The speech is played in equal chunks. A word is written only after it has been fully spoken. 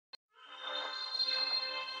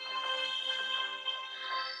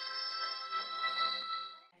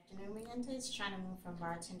Caliente. It's China Moon from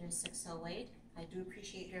Bartender 608. I do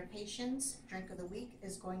appreciate your patience. Drink of the week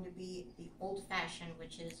is going to be the Old Fashioned,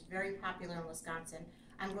 which is very popular in Wisconsin.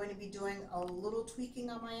 I'm going to be doing a little tweaking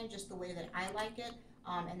on my end, just the way that I like it,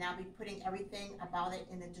 and I'll be putting everything about it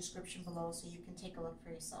in the description below so you can take a look for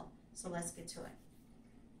yourself. So let's get to it.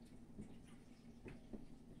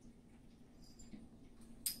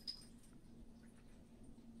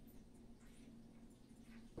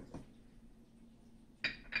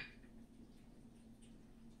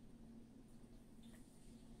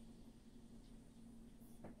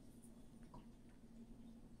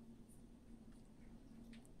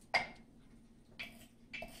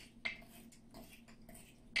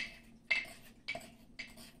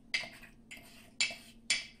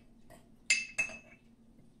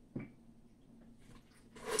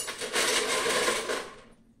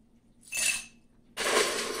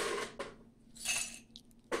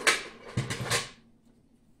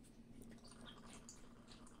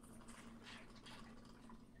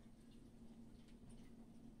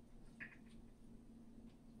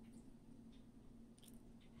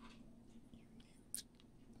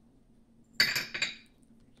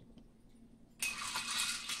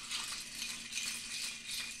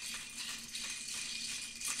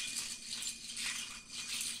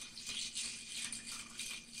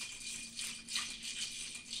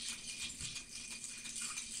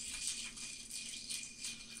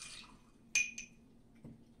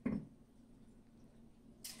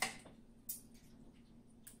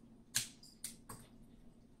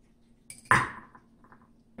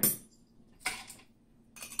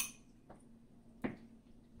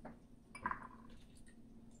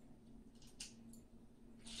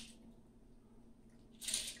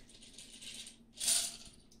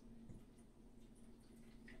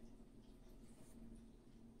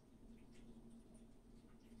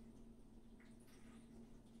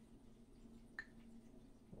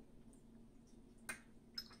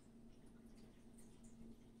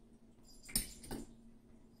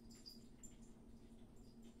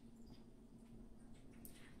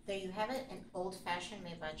 There you have it, an Old Fashioned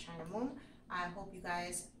made by China Moon. I hope you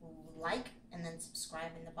guys like and then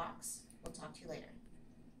subscribe in the box. We'll talk to you later.